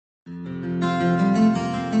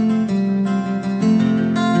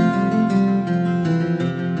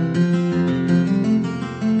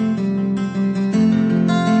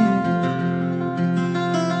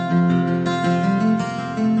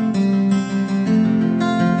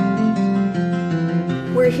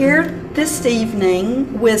here this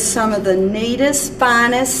evening with some of the neatest,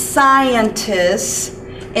 finest scientists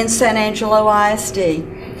in San Angelo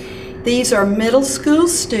ISD. These are middle school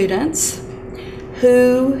students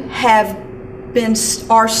who have been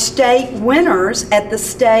our state winners at the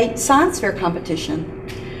state science fair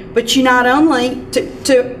competition. But you not only,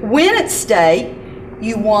 to win at state,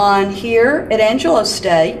 you won here at Angelo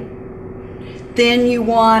State, then you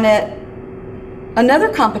won at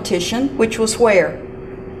another competition, which was where?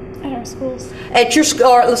 At our schools. At your school,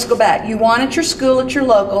 or let's go back. You won at your school, at your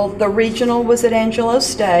local. The regional was at Angelo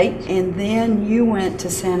State, and then you went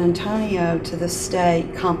to San Antonio to the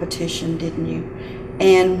state competition, didn't you?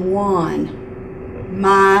 And won.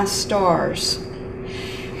 My stars.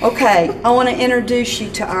 Okay, I want to introduce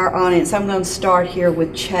you to our audience. I'm going to start here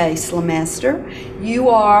with Chase Lemaster. You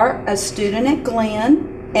are a student at Glenn.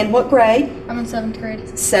 And what grade? I'm in 7th grade.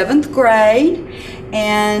 7th grade.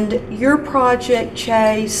 And your project,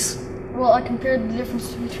 Chase? Well, I compared the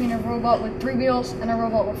difference between a robot with 3 wheels and a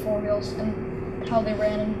robot with 4 wheels and how they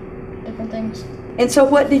ran and different things. And so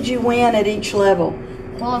what did you win at each level?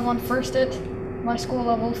 Well, I won first at my school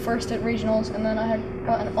level, first at regionals, and then I had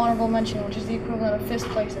got an honorable mention, which is the equivalent of 5th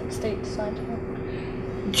place at state science fair.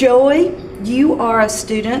 Joey, you are a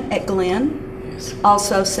student at Glenn. Yes.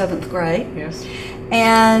 Also 7th grade. Yes.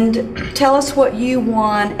 And tell us what you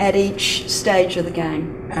won at each stage of the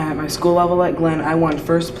game. At my school level at Glenn, I won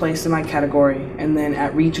first place in my category, and then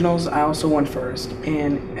at regionals, I also won first.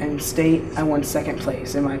 And in state, I won 2nd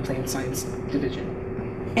place in my plant science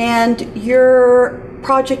division. And your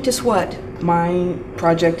project is what? My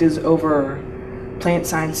project is over plant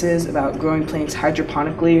sciences, about growing plants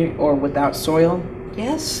hydroponically or without soil.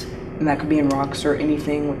 Yes. And that could be in rocks or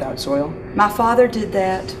anything without soil. My father did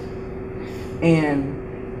that.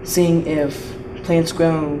 And seeing if plants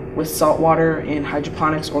grown with salt water in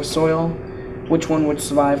hydroponics or soil, which one would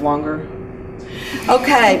survive longer.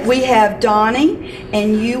 Okay, we have Donnie,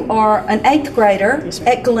 and you are an 8th grader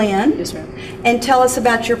at Glenn. Yes, ma'am. And tell us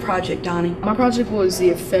about your project, Donnie. My project was the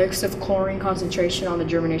effects of chlorine concentration on the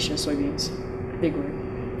germination of soybeans. Big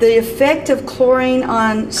word. The effect of chlorine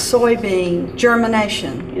on soybean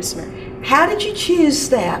germination. Yes, ma'am. How did you choose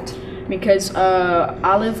that? Because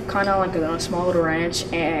I live kind of like on a small little ranch,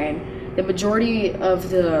 and the majority of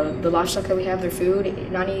the livestock that we have, their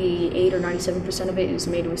food, 98 or 97% of it is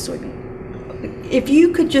made with soybean. If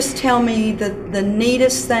you could just tell me the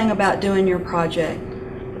neatest thing about doing your project.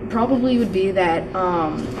 Probably would be that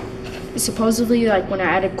supposedly, like when I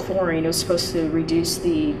added chlorine, it was supposed to reduce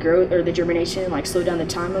the growth or the germination, like slow down the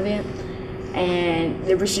time of it. And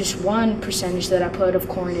there was just one percentage that I put of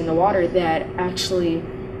chlorine in the water that actually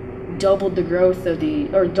doubled the growth of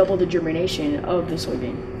doubled the germination of the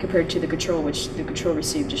soybean compared to the control, which the control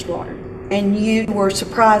received just water. And you were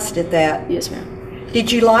surprised at that? Yes, ma'am.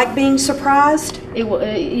 Did you like being surprised?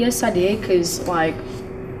 Yes, I did, because like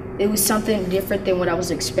it was something different than what I was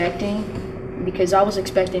expecting, because I was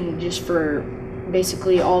expecting just for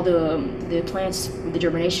basically all the plants, the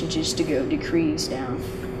germination just to go decrease down.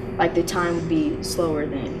 Like the time would be slower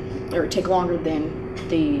than, or take longer than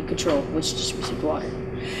the control, which just received water.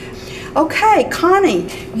 Okay, Connie,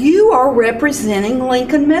 you are representing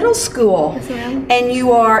Lincoln Middle School. Yes, ma'am. And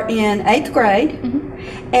you are in 8th grade.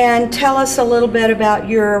 Mm-hmm. And tell us a little bit about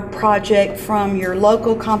your project from your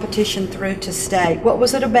local competition through to state. What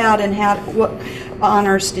was it about, and what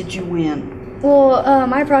honors did you win? Well,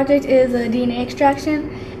 my project is a DNA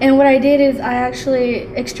extraction, and what I did is I actually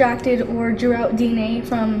extracted or drew out DNA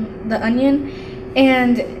from the onion,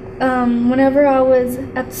 and whenever I was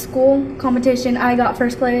at the school competition, I got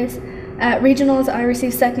first place. At regionals, I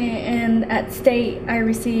received 2nd, and at state, I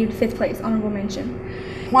received 5th place, honorable mention.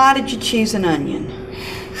 Why did you choose an onion?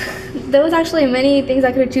 There was actually many things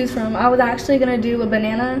I could choose from. I was actually going to do a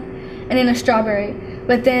banana and then a strawberry,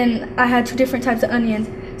 but then I had 2 different types of onions.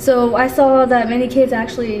 So I saw that many kids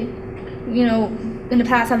actually, in the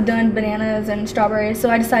past have done bananas and strawberries, so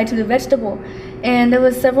I decided to do vegetable. And there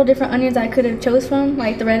was several different onions I could have chose from,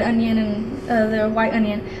 like the red onion and the white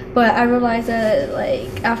onion. But I realized that,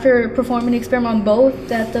 like, after performing the experiment on both,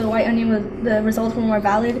 that the white onion the results were more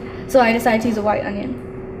valid. So I decided to use a white onion.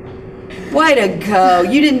 Way to go!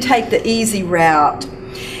 You didn't take the easy route.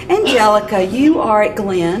 Angelica, you are at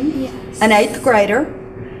Glenn, Yes. an 8th grader.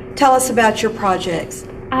 Tell us about your projects.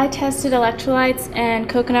 I tested electrolytes and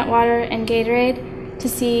coconut water and Gatorade to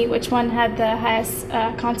see which one had the highest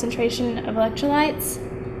concentration of electrolytes,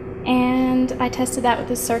 and I tested that with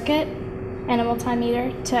a circuit and a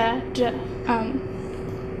multimeter to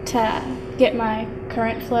get my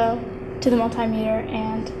current flow to the multimeter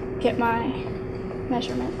and get my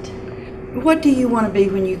measurement. What do you want to be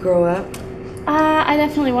when you grow up? I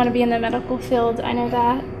definitely want to be in the medical field, I know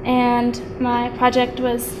that. And my project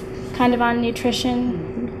was kind of on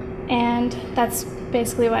nutrition, and that's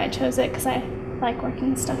basically why I chose it, because I like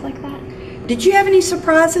working with stuff like that. Did you have any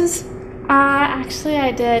surprises? Actually,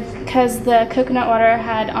 I did, because the coconut water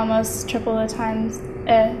had almost triple the times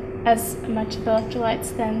as much of the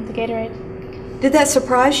electrolytes than the Gatorade. Did that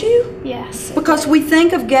surprise you? Yes. Because we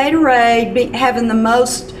think of Gatorade having the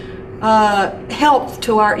most help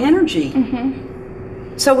to our energy.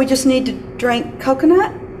 Mm-hmm. So we just need to drink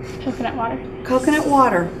coconut? Coconut water. Coconut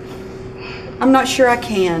water. I'm not sure I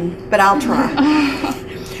can, but I'll try.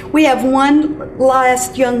 We have one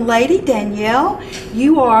last young lady, Danielle.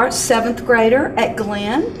 You are 7th grader at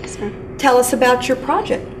Glenn. Yes, ma'am. Tell us about your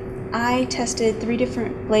project. I tested 3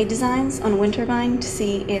 different blade designs on a wind turbine to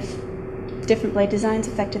see if different blade designs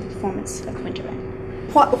affected the performance of the wind turbine.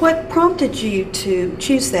 What prompted you to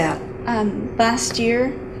choose that? Last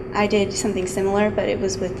year, I did something similar, but it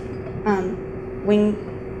was with wing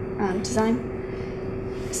design.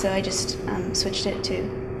 So I just switched it to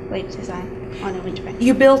blade design on a wind turbine.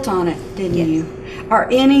 You built on it, didn't Yes. you? Are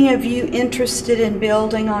any of you interested in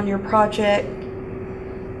building on your project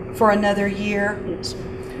for another year? Yes.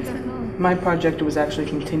 My project was actually a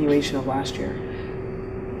continuation of last year.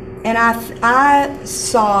 And I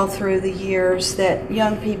saw through the years that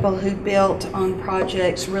young people who built on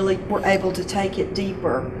projects really were able to take it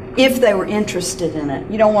deeper if they were interested in it.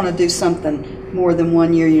 You don't want to do something more than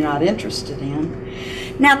 1 year you're not interested in.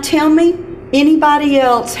 Now tell me, anybody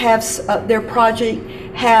else have their project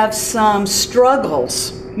have some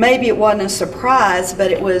struggles? Maybe it wasn't a surprise,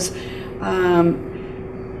 but it was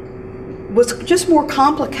just more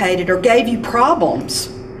complicated or gave you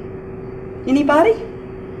problems. Anybody?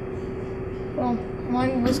 Well,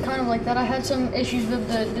 mine was kind of like that. I had some issues with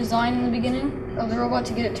the design in the beginning of the robot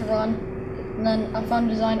to get it to run. And then I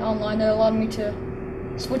found a design online that allowed me to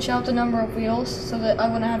switch out the number of wheels so that I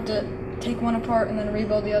wouldn't have to take one apart and then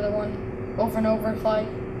rebuild the other one over and over if I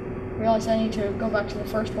realized I need to go back to the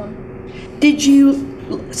first one. Did you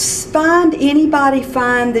anybody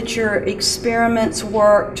find that your experiments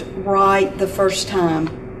worked right the first time?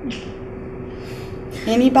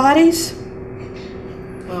 Anybody's?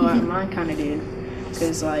 Well, mine kind of did,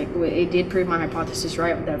 because like it did prove my hypothesis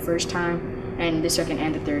right with that first time, and the second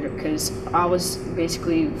and the third, because I was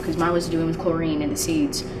basically mine was doing with chlorine in the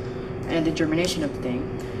seeds, and the germination of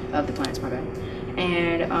the plants. My bad.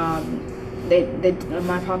 And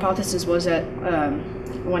my hypothesis was that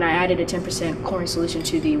when I added a 10% chlorine solution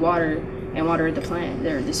to the water and watered the plant,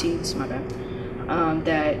 the seeds. My bad.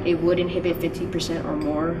 That it would inhibit 50% or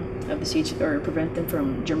more of the seeds, or prevent them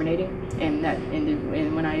from germinating, and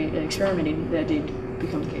when I experimented, that did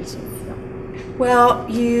become the case. So, yeah. Well,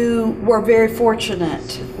 you were very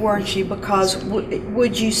fortunate, weren't you? Because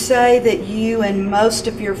would you say that you and most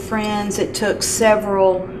of your friends, it took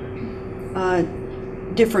several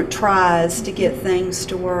different tries to get things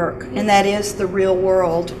to work, and that is the real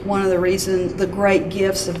world. One of the reasons, the great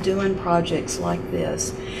gifts of doing projects like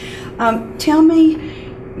this. Tell me,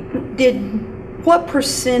 what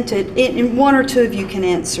percentage, and 1 or 2 of you can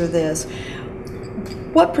answer this,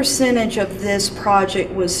 what percentage of this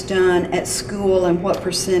project was done at school, and what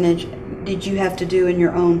percentage did you have to do in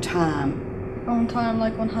your own time? Own time,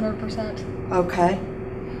 like 100%. Okay.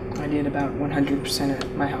 I did about 100%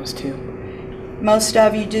 at my house too. Most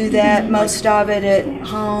of you do that, most of it at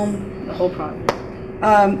home. The whole project.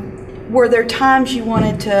 Were there times you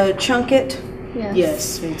wanted to chunk it?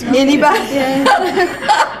 Yes. Anybody?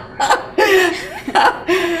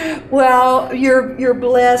 Well, you're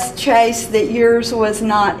blessed, Chase, that yours was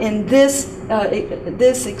not in this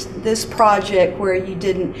project where you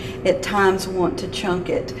didn't at times want to chunk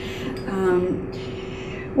it.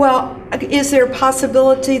 Well, is there a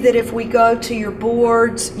possibility that if we go to your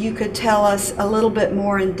boards, you could tell us a little bit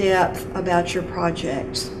more in depth about your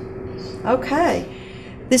projects? Okay.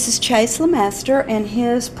 This is Chase Lemaster, and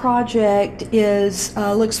his project is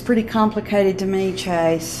looks pretty complicated to me,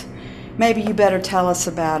 Chase. Maybe you better tell us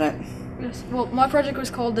about it. Yes. Well, my project was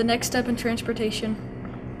called The Next Step in Transportation,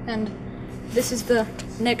 and this is the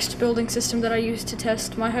next building system that I used to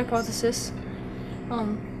test my hypothesis.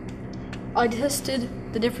 I tested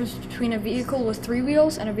the difference between a vehicle with 3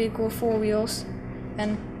 wheels and a vehicle with 4 wheels,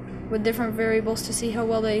 and with different variables to see how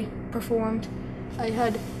well they performed. I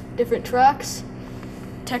had different tracks,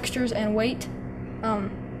 textures, and weight.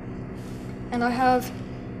 And I have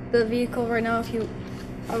the vehicle right now if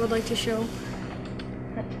I would like to show.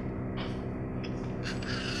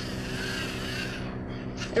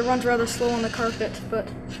 It runs rather slow on the carpet, but...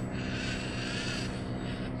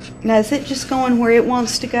 Now, is it just going where it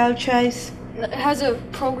wants to go, Chase? It has a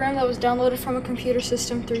program that was downloaded from a computer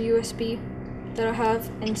system through USB that I have,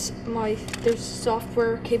 and there's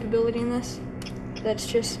software capability in this that's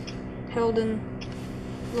just held in,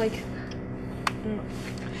 like,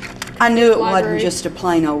 I knew it library. wasn't just a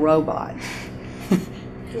plain old robot.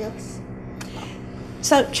 Yes.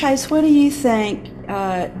 So, Chase, what do you think?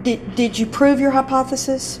 Did you prove your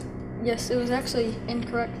hypothesis? Yes, it was actually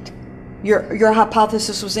incorrect. Your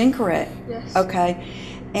hypothesis was incorrect? Yes. Okay.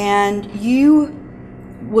 And you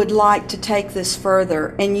would like to take this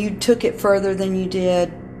further, and you took it further than you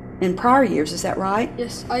did in prior years, is that right?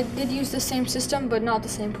 Yes, I did use the same system, but not the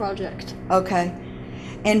same project. Okay.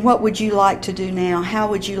 And what would you like to do now? How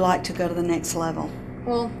would you like to go to the next level?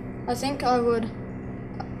 Well, I think I would,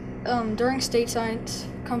 during state science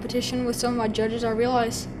competition with some of my judges, I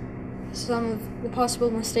realized some of the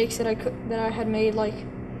possible mistakes that I had made, like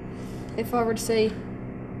if I were to say,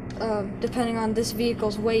 depending on this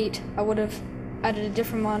vehicle's weight, I would have added a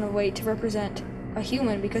different amount of weight to represent a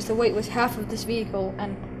human, because the weight was half of this vehicle,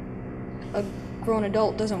 and a grown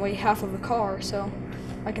adult doesn't weigh half of a car, so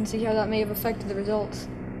I can see how that may have affected the results.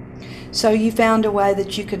 So you found a way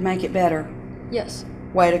that you could make it better. Yes,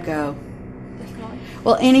 Way to go. definitely.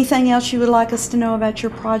 Well, anything else you would like us to know about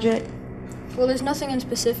your project? Well, there's nothing in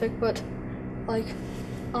specific, but like,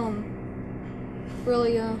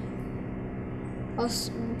 really, I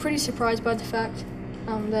was pretty surprised by the fact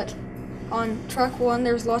that on track 1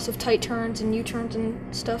 there's lots of tight turns and U-turns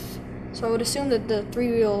and stuff. So I would assume that the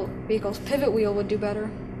 3-wheel vehicle's pivot wheel would do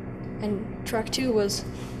better, and track 2 was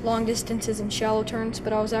long distances and shallow turns.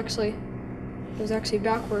 But it was actually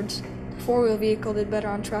backwards. The 4-wheel vehicle did better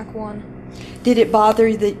on track 1. Did it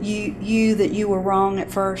bother that you were wrong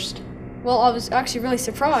at first? Well, I was actually really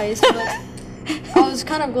surprised, but I was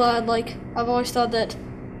kind of glad. Like, I've always thought that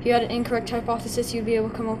if you had an incorrect hypothesis, you'd be able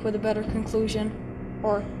to come up with a better conclusion,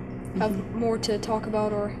 or have more to talk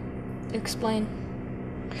about or explain.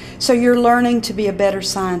 So you're learning to be a better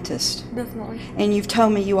scientist. Definitely. And you've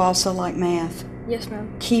told me you also like math. Yes,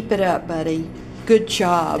 ma'am. Keep it up, buddy. Good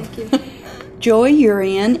job. Thank you. Joey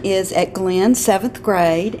Urian is at Glenn, 7th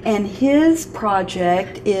grade, and his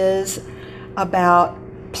project is about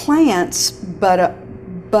plants, but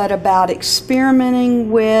about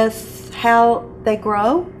experimenting with how they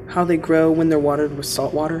grow. How they grow when they're watered with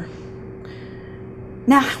salt water.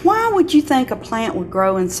 Now, why would you think a plant would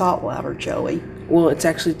grow in salt water, Joey? Well, it's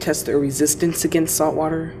actually to test their resistance against salt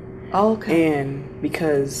water. Okay. And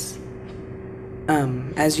because,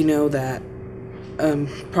 as you know, that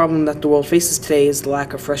problem that the world faces today is the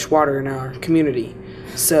lack of fresh water in our community.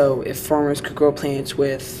 So if farmers could grow plants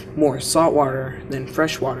with more salt water than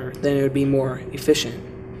fresh water, then it would be more efficient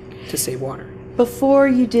to save water. Before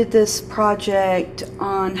you did this project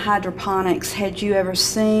on hydroponics, had you ever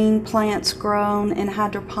seen plants grown in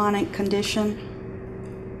hydroponic condition?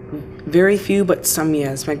 Very few, but some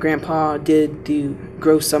yes. My grandpa did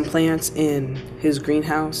grow some plants in his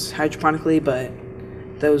greenhouse hydroponically, but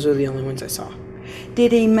those are the only ones I saw.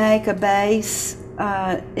 Did he make a base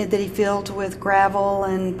that he filled with gravel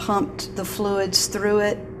and pumped the fluids through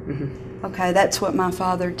it? Mm-hmm. Okay, that's what my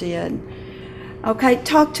father did. Okay,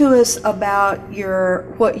 talk to us about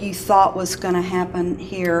what you thought was going to happen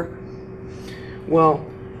here. Well,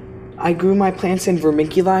 I grew my plants in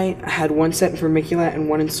vermiculite. I had one set in vermiculite and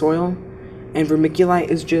one in soil. And vermiculite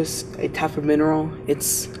is just a type of mineral.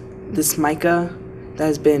 It's this mica that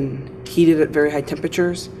has been heated at very high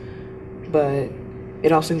temperatures, but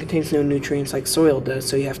it also contains no nutrients like soil does,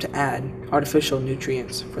 so you have to add artificial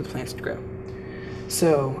nutrients for the plants to grow.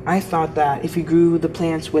 So I thought that if you grew the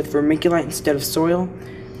plants with vermiculite instead of soil,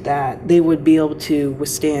 that they would be able to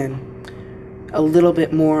withstand a little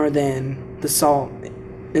bit more than the salt,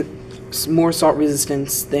 more salt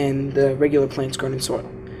resistance than the regular plants grown in soil.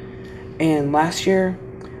 And last year,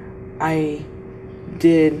 I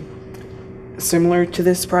did similar to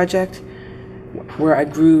this project, where I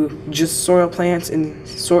grew just soil plants in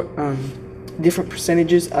different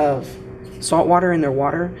percentages of salt water in their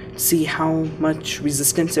water to see how much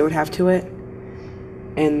resistance it would have to it.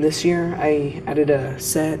 And this year I added a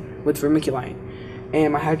set with vermiculite,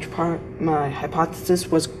 and my hypothesis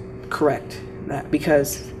was correct, that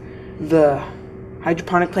because the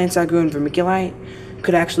hydroponic plants I grew in vermiculite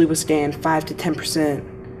could actually withstand 5 to 10%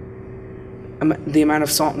 the amount of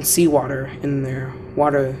salt and seawater in their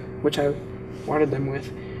water, which I watered them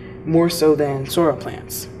with, more so than soil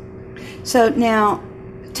plants. So now,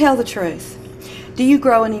 tell the truth. Do you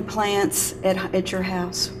grow any plants at your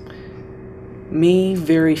house? Me,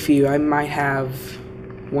 very few. I might have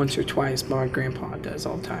once or twice, but my grandpa does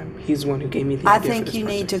all the time. He's the one who gave me the idea for I think this you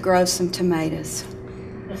project. need to grow some tomatoes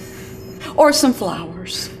or some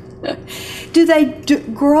flowers. Do they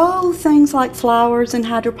grow things like flowers in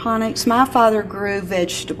hydroponics? My father grew You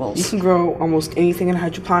vegetables. can grow almost anything in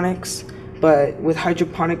hydroponics, but with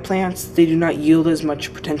hydroponic plants, they do not yield as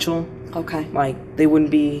much potential. Okay. Like, they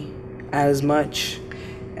wouldn't be as much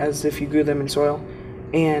as if you grew them in soil.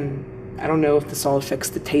 And I don't know if this all affects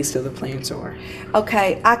the taste of the plants or...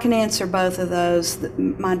 Okay, I can answer both of those.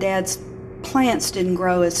 My dad's plants didn't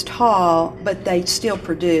grow as tall, but they still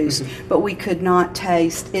produced. But we could not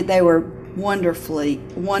taste it. They were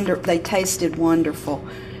they tasted wonderful.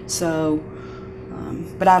 So,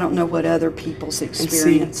 but I don't know what other people's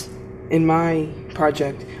experience. And see, in my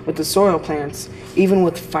project, with the soil plants, even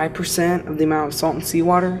with 5% of the amount of salt and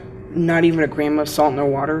seawater, not even a gram of salt in their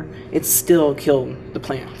water, it still killed the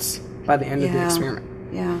plants by the end of the experiment.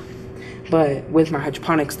 Yeah. But with my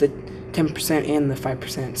hydroponics, the 10% and the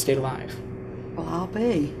 5% stayed alive. Well, I'll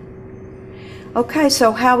be. Okay,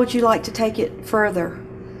 so how would you like to take it further?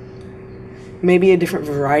 Maybe a different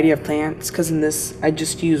variety of plants, because in this, I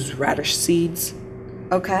just use radish seeds.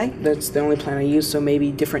 Okay. That's the only plant I use, so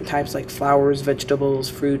maybe different types like flowers, vegetables,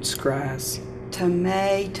 fruits, grass.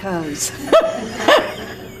 Tomatoes.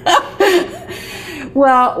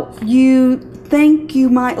 Well, you think you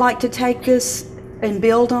might like to take this and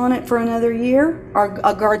build on it for another year, or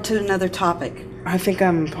go to another topic? I think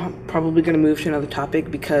I'm probably going to move to another topic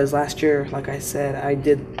because last year, like I said, I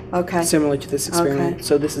did similar to this experiment. Okay.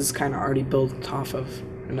 So this is kind of already built off of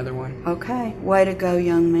another one. Okay. Way to go,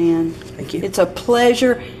 young man. Thank you. It's a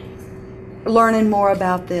pleasure learning more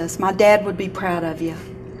about this. My dad would be proud of you.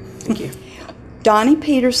 Thank you. Donnie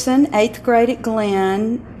Peterson, 8th grade at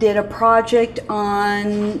Glenn, did a project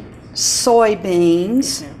on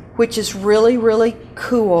soybeans, which is really, really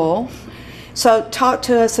cool. So talk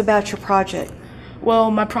to us about your project.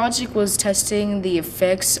 Well, my project was testing the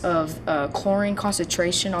effects of chlorine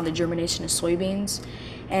concentration on the germination of soybeans.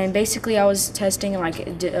 And basically I was testing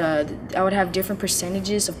I would have different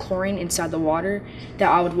percentages of chlorine inside the water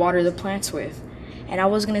that I would water the plants with. And I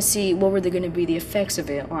was going to see what were going to be the effects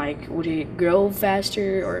of it. Like, would it grow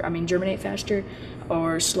faster, germinate faster,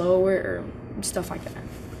 or slower, or stuff like that.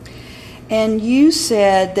 And you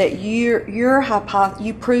said that you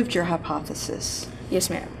proved your hypothesis.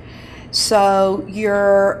 Yes, ma'am. So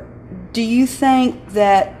do you think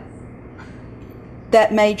that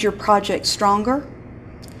made your project stronger?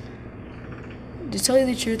 To tell you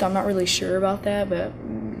the truth, I'm not really sure about that, but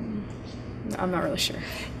I'm not really sure.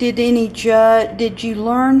 Did you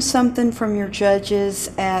learn something from your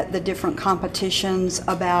judges at the different competitions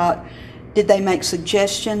did they make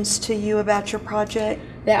suggestions to you about your project?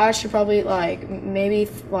 That I should probably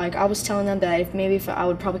I was telling them that if I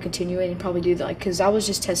would probably continue it and probably do that, because I was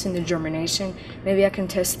just testing the germination. Maybe I can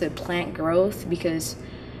test the plant growth, because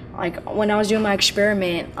when I was doing my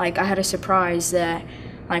experiment, I had a surprise that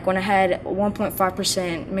when I had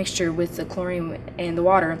 1.5% mixture with the chlorine and the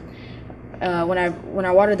water, when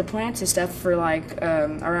I watered the plants and stuff for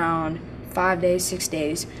around 5 days, 6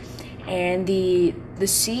 days, and the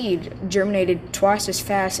seed germinated twice as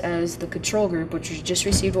fast as the control group, which was just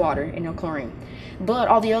received water and no chlorine. But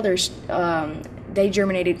all the others, they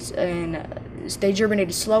germinated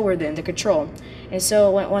slower than the control. And so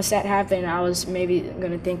once that happened, I was maybe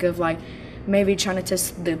going to think of maybe trying to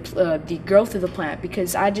test the growth of the plant,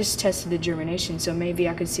 because I just tested the germination. So maybe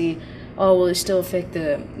I could see, will it still affect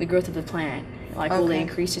the growth of the plant? Will it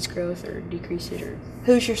increase its growth or decrease it? Or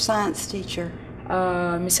Who's your science teacher?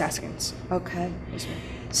 Miss Haskins. Okay. Yes, ma'am.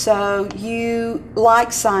 So you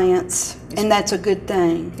like science, and that's a good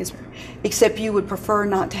thing. Yes, ma'am. Except you would prefer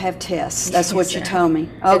not to have tests. That's Yes, what you ma'am. told me.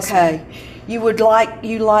 Yes, Okay. You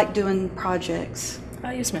like doing projects.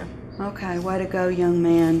 Yes, ma'am. Okay, way to go, young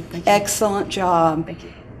man. Thank you. Excellent job. Thank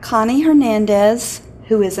you. Connie Hernandez,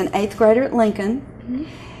 who is an 8th grader at Lincoln,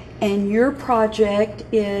 and your project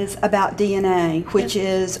is about DNA, which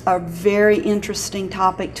is a very interesting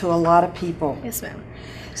topic to a lot of people. Yes, ma'am.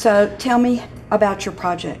 So tell me about your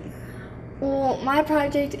project. Well, my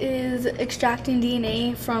project is extracting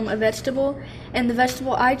DNA from a vegetable, and the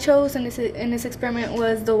vegetable I chose in this experiment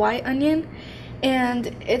was the white onion.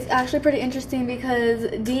 And it's actually pretty interesting because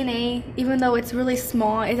DNA, even though it's really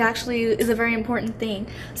small, it actually is a very important thing.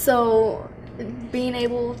 So being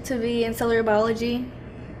able to be in cellular biology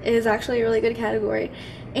is actually a really good category.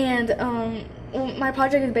 And my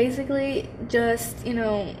project is basically just,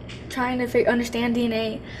 trying to understand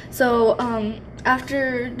DNA. So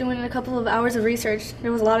after doing a couple of hours of research,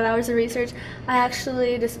 there was a lot of hours of research, I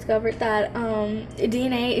actually discovered that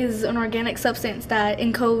DNA is an organic substance that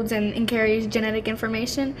encodes and carries genetic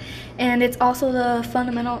information, and it's also the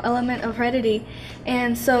fundamental element of heredity.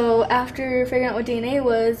 And so after figuring out what DNA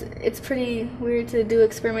was, it's pretty weird to do an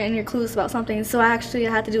experiment and you're clueless about something. So I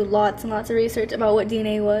had to do lots and lots of research about what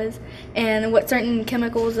DNA was and what certain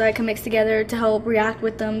chemicals that I can mix together to help react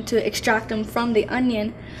with them to extract them from the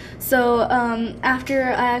onion. So after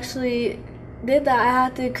I actually did that, I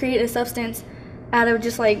had to create a substance out of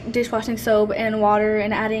just like dishwashing soap and water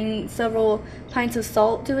and adding several pints of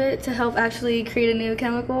salt to it to help actually create a new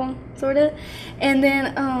chemical, sort of. And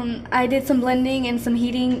then I did some blending and some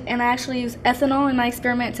heating, and I actually used ethanol in my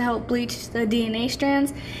experiment to help bleach the DNA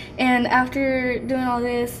strands. And after doing all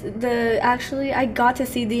this, I got to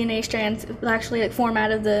see DNA strands actually like form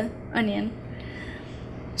out of the onion.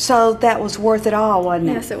 So that was worth it all, wasn't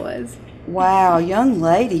it? Yes, it was. Wow, young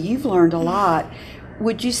lady, you've learned a lot.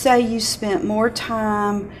 Would you say you spent more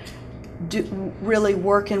time really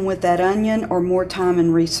working with that onion or more time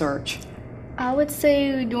in research? I would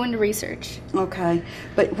say doing the research. Okay,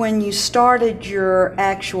 but when you started your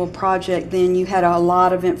actual project, then you had a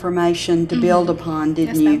lot of information to build upon,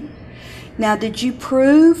 didn't you? Ma'am. Now, did you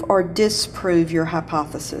prove or disprove your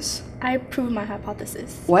hypothesis? I proved my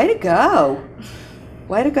hypothesis. Way to go.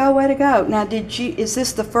 Way to go, way to go. Now, is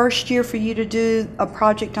this the first year for you to do a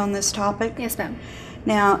project on this topic? Yes, ma'am.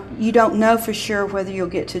 Now, you don't know for sure whether you'll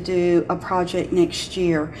get to do a project next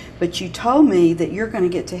year, but you told me that you're going to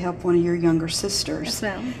get to help one of your younger sisters. Yes,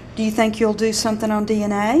 ma'am. Do you think you'll do something on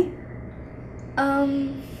DNA?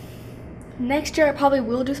 Next year I probably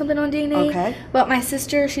will do something on DNA. Okay. But my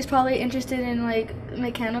sister, she's probably interested in like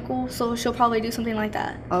mechanical, so she'll probably do something like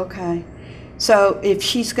that. Okay. So if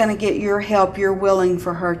she's going to get your help, you're willing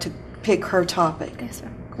for her to pick her topic. Yes,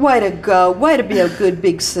 ma'am. Way to go. Way to be a good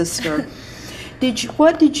big sister.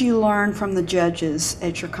 What did you learn from the judges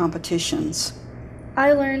at your competitions?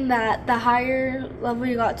 I learned that the higher level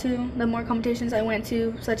you got to, the more competitions I went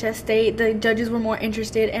to, such as state, the judges were more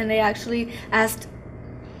interested and they actually asked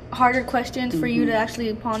harder questions for you to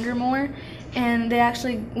actually ponder more. And they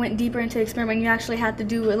actually went deeper into the experiment. You actually had to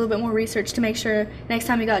do a little bit more research to make sure next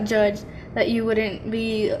time you got judged that you wouldn't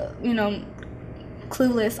be,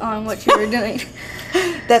 clueless on what you were doing.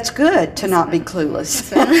 That's good to not be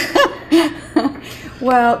clueless.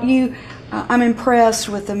 Well, I'm impressed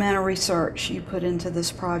with the amount of research you put into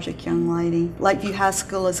this project, young lady. Lakeview High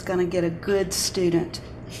School is going to get a good student.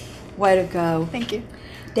 Way to go. Thank you.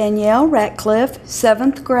 Danielle Ratcliffe,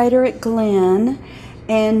 7th grader at Glenn,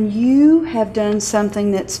 and you have done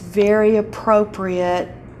something that's very appropriate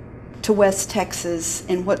to West Texas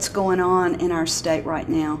and what's going on in our state right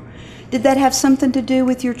now. Did that have something to do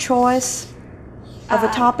with your choice of a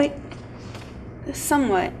topic?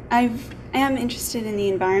 Somewhat. I am interested in the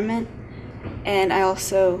environment, and I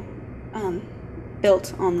also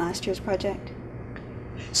built on last year's project.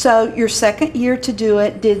 So your second year to do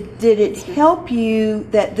it, did it help you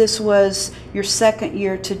that this was your second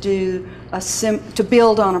year to do to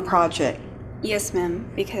build on a project? Yes, ma'am,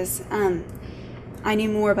 because I knew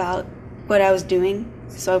more about what I was doing,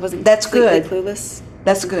 so I wasn't That's completely good. clueless.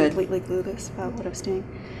 That's good. Completely clueless about what I was doing.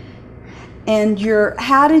 And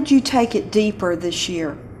how did you take it deeper this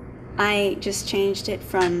year? I just changed it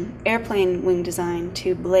from airplane wing design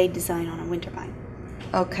to blade design on a wind turbine.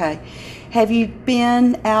 Okay. Have you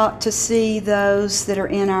been out to see those that are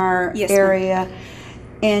in our Yes, area?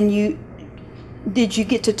 And did you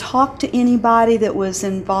get to talk to anybody that was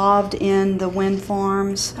involved in the wind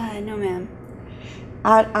farms? No, ma'am.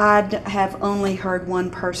 I have only heard one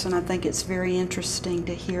person. I think it's very interesting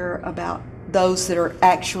to hear about those that are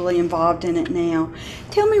actually involved in it now.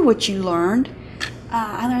 Tell me what you learned.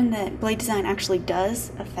 I learned that blade design actually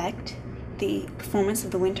does affect the performance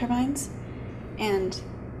of the wind turbines. And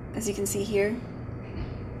as you can see here,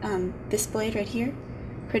 this blade right here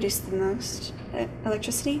produced the most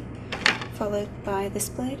electricity, followed by this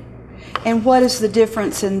blade. And what is the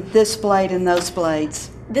difference in this blade and those blades?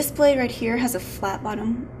 This blade right here has a flat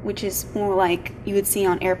bottom, which is more like you would see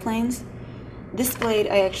on airplanes. This blade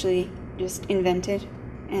I actually just invented,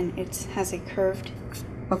 and it has a curved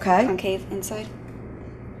concave inside.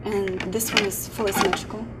 And this one is fully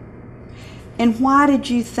symmetrical. And why did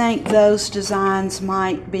you think those designs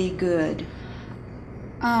might be good?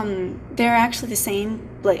 They're actually the same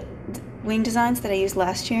wing designs that I used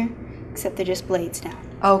last year, except they're just blades now.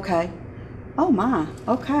 Okay. Oh my,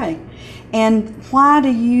 okay. And why do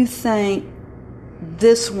you think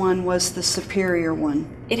this one was the superior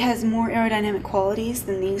one? It has more aerodynamic qualities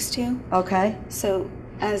than these two. Okay. So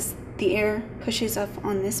as the air pushes up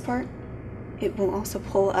on this part, it will also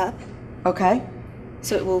pull up, Okay.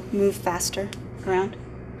 so it will move faster around.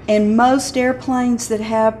 And most airplanes that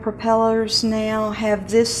have propellers now have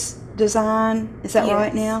this design. Is that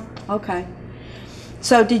right Yes. now? Okay.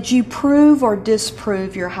 So did you prove or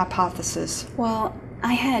disprove your hypothesis? Well,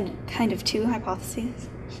 I had kind of two hypotheses,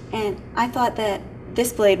 and I thought that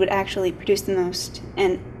this blade would actually produce the most,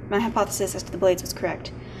 and my hypothesis as to the blades was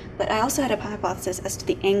correct. But I also had a hypothesis as to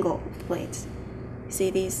the angle of the blades. You see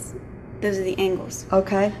these? Those are the angles.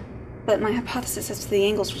 Okay. But my hypothesis as to the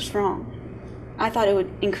angles was wrong. I thought it would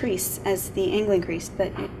increase as the angle increased, but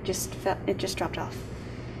it just dropped off.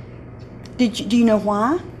 Do you know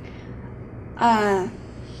why?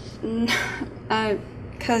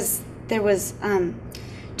 Because there was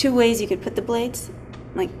two ways you could put the blades.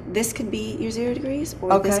 Like this could be your 0 degrees,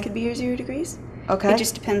 or this Okay. could be your 0 degrees. Okay. It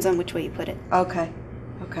just depends on which way you put it. Okay.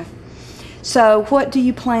 Okay. So what do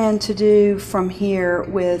you plan to do from here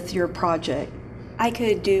with your project? I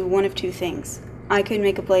could do one of two things. I could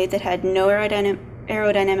make a blade that had no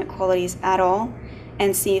aerodynamic qualities at all,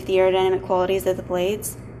 and see if the aerodynamic qualities of the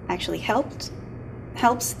blades actually helps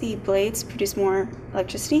the blades produce more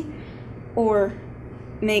electricity, or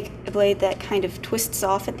make a blade that kind of twists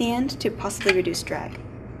off at the end to possibly reduce drag.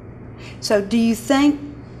 So do you think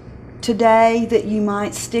today that you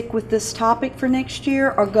might stick with this topic for next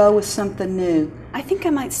year or go with something new? I think I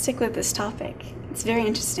might stick with this topic. It's very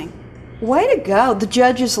interesting. Way to go. The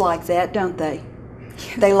judges like that, don't they?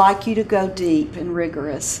 They like you to go deep and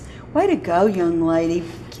rigorous. Way to go, young lady.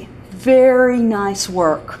 Thank you. Very nice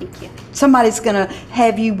work. Thank you. Somebody's going to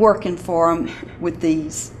have you working for them with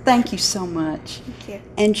these. Thank you so much. Thank you.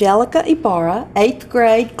 Angelica Ibarra, 8th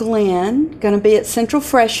grade, Glenn, going to be at Central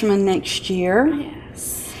Freshman next year.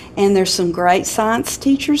 Yes. And there's some great science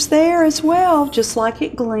teachers there as well, just like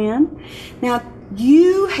at Glenn. Now,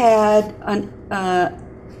 you had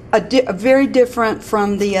a very different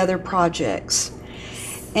from the other projects.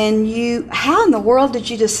 And how in the world did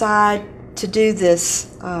you decide to do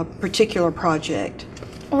this particular project?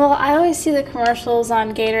 Well, I always see the commercials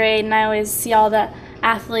on Gatorade, and I always see all the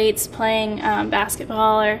athletes playing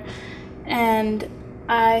basketball, and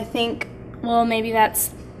I think, well, maybe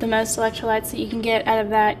that's the most electrolytes that you can get out of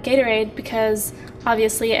that Gatorade, because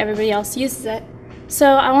obviously everybody else uses it. So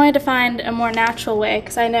I wanted to find a more natural way,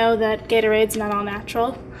 because I know that Gatorade's not all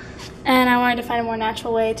natural, and I wanted to find a more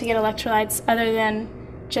natural way to get electrolytes other than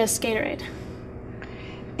just Gatorade.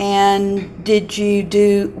 And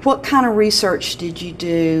what kind of research did you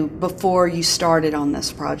do before you started on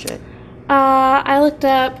this project? I looked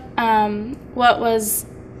up what was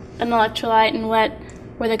an electrolyte and what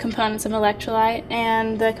were the components of an electrolyte,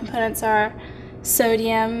 and the components are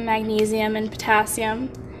sodium, magnesium, and potassium,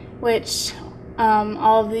 which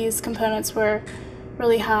all of these components were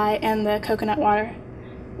really high in the coconut water,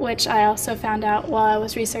 which I also found out while I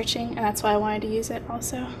was researching, and that's why I wanted to use it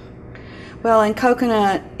also. Well, and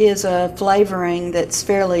coconut is a flavoring that's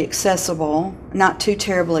fairly accessible, not too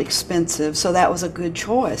terribly expensive, so that was a good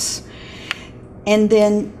choice. And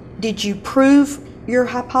then, did you prove your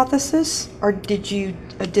hypothesis, or did you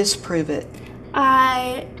disprove it?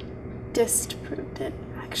 I disproved it,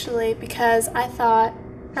 actually, because I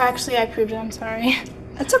proved it, I'm sorry.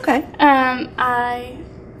 That's okay. I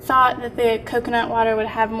thought that the coconut water would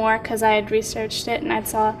have more because I had researched it and I'd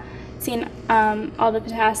seen all the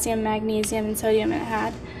potassium, magnesium, and sodium it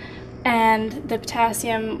had. And the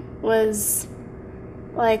potassium was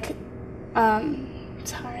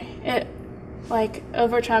it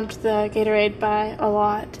over-trumped the Gatorade by a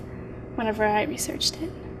lot whenever I researched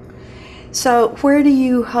it. So where do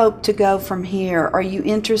you hope to go from here? Are you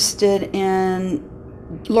interested in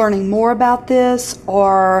learning more about this,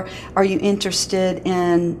 or are you interested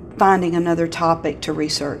in finding another topic to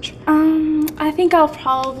research? I think I'll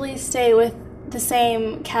probably stay with the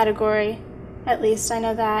same category, at least I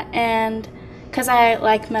know that, and because I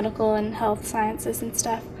like medical and health sciences and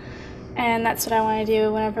stuff, and that's what I want to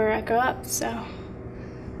do whenever I grow up, so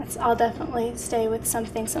I'll definitely stay with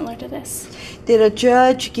something similar to this. Did a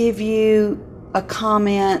judge give you a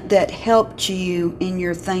comment that helped you in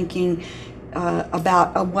your thinking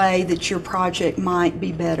about a way that your project might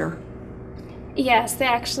be better? Yes, they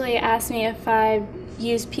actually asked me if I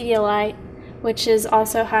use Pedialyte, which is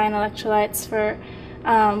also high in electrolytes for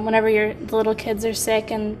whenever the little kids are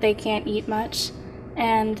sick and they can't eat much,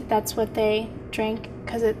 and that's what they drink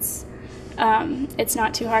because it's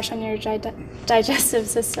not too harsh on your digestive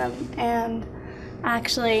system, and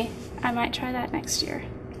actually I might try that next year.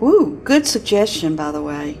 Ooh, good suggestion, by the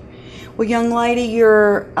way. Well, young lady,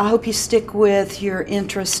 I hope you stick with your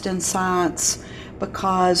interest in science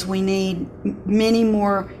because we need many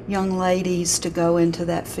more young ladies to go into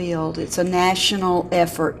that field. It's a national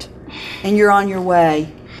effort, and you're on your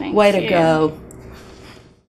way. Thank Way to you. go.